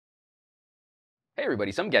Hey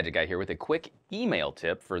everybody, some Gadget Guy here with a quick email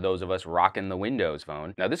tip for those of us rocking the Windows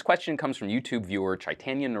Phone. Now this question comes from YouTube viewer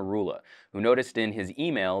Chaitanya Narula, who noticed in his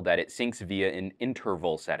email that it syncs via an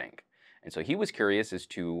interval setting. And so he was curious as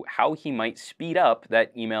to how he might speed up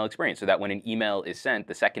that email experience so that when an email is sent,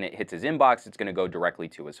 the second it hits his inbox, it's going to go directly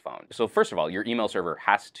to his phone. So first of all, your email server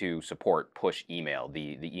has to support push email,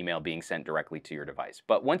 the email being sent directly to your device.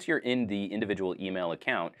 But once you're in the individual email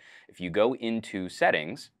account, if you go into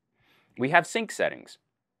settings, we have sync settings.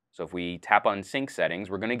 So if we tap on sync settings,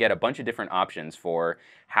 we're going to get a bunch of different options for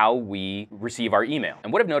how we receive our email.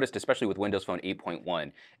 And what I've noticed, especially with Windows Phone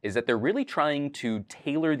 8.1, is that they're really trying to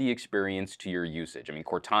tailor the experience to your usage. I mean,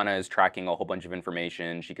 Cortana is tracking a whole bunch of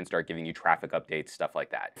information. She can start giving you traffic updates, stuff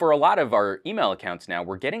like that. For a lot of our email accounts now,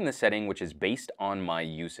 we're getting the setting which is based on my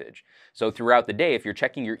usage. So throughout the day, if you're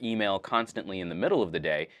checking your email constantly in the middle of the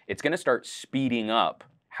day, it's going to start speeding up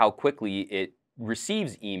how quickly it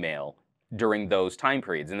receives email during those time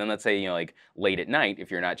periods. And then let's say, like late at night, if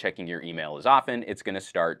you're not checking your email as often, it's going to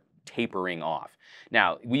start tapering off.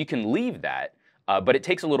 Now, we can leave that, but it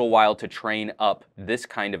takes a little while to train up this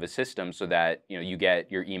kind of a system so that you get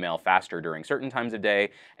your email faster during certain times of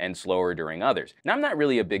day and slower during others. Now, I'm not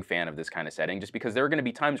really a big fan of this kind of setting just because there are going to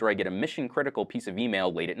be times where I get a mission critical piece of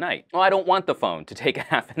email late at night. Well, I don't want the phone to take a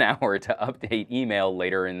half an hour to update email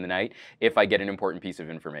later in the night if I get an important piece of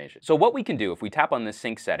information. So what we can do if we tap on this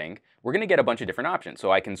sync setting, we're going to get a bunch of different options.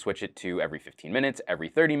 So I can switch it to every 15 minutes, every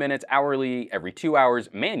 30 minutes, hourly, every 2 hours,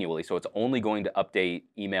 manually. So it's only going to update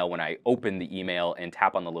email when I open the email and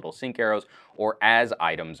tap on the little sync arrows, or as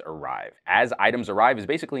items arrive. As items arrive is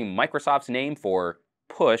basically Microsoft's name for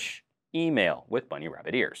push email with bunny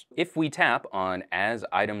rabbit ears. If we tap on as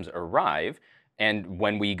items arrive, and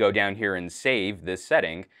when we go down here and save this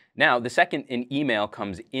setting, now the second an email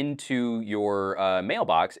comes into your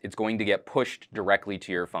mailbox, it's going to get pushed directly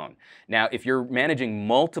to your phone. Now, if you're managing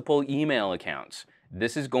multiple email accounts,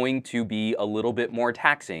 this is going to be a little bit more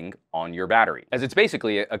taxing on your battery, as it's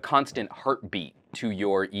basically a constant heartbeat to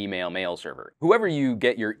your email mail server. Whoever you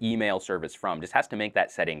get your email service from just has to make that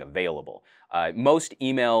setting available. Most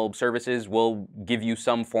email services will give you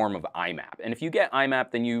some form of IMAP. And if you get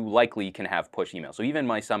IMAP, then you likely can have push email. So even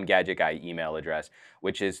my Some Gadget Guy email address,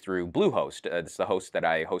 which is through Bluehost, it's the host that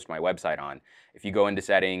I host my website on. If you go into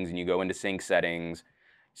settings and you go into sync settings,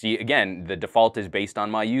 see, again, the default is based on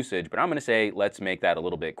my usage, but I'm going to say let's make that a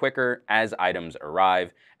little bit quicker as items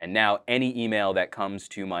arrive. And now any email that comes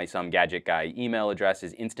to my Some Gadget Guy email address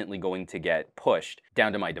is instantly going to get pushed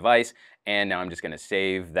down to my device. And now I'm just going to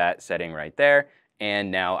save that setting right there. And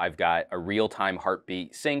now I've got a real-time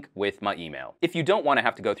heartbeat sync with my email. If you don't want to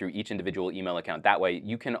have to go through each individual email account that way,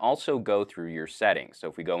 you can also go through your settings. So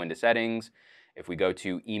if we go into settings, if we go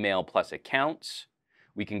to email plus accounts,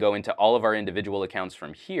 we can go into all of our individual accounts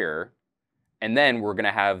from here, and then we're going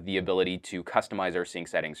to have the ability to customize our sync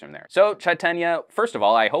settings from there. So Chaitanya, first of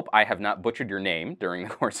all, I hope I have not butchered your name during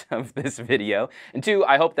the course of this video. And two,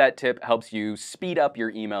 I hope that tip helps you speed up your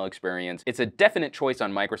email experience. It's a definite choice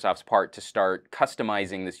on Microsoft's part to start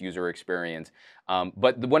customizing this user experience.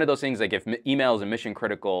 But one of those things, like if email is a mission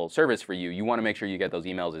critical service for you, you want to make sure you get those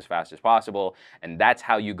emails as fast as possible. And that's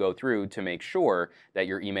how you go through to make sure that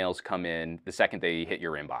your emails come in the second they hit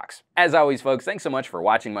your inbox. As always, folks, thanks so much for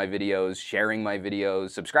watching my videos, sharing my videos,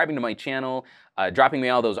 subscribing to my channel, dropping me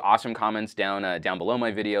all those awesome comments down below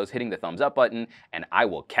my videos, hitting the thumbs up button, and I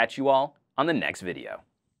will catch you all on the next video.